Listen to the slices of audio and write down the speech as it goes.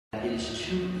that it is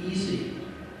too easy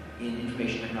in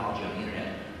information technology on the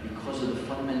internet because of the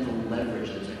fundamental leverage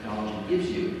that technology gives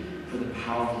you for the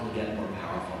powerful to get more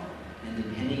powerful. And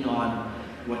depending on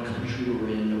what country we're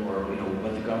in or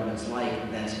what the government's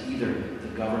like, that's either the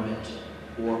government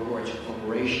or it's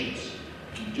corporations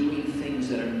doing things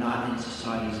that are not in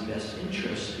society's best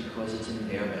interest because it's in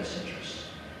their best interest.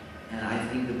 And I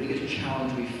think the biggest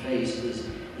challenge we face is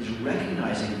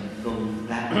recognizing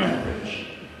that leverage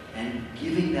and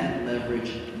giving that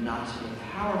leverage not to the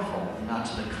powerful, not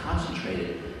to the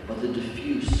concentrated, but the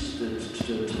diffuse to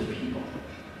the people.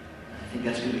 I think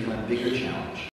that's going to become a bigger challenge.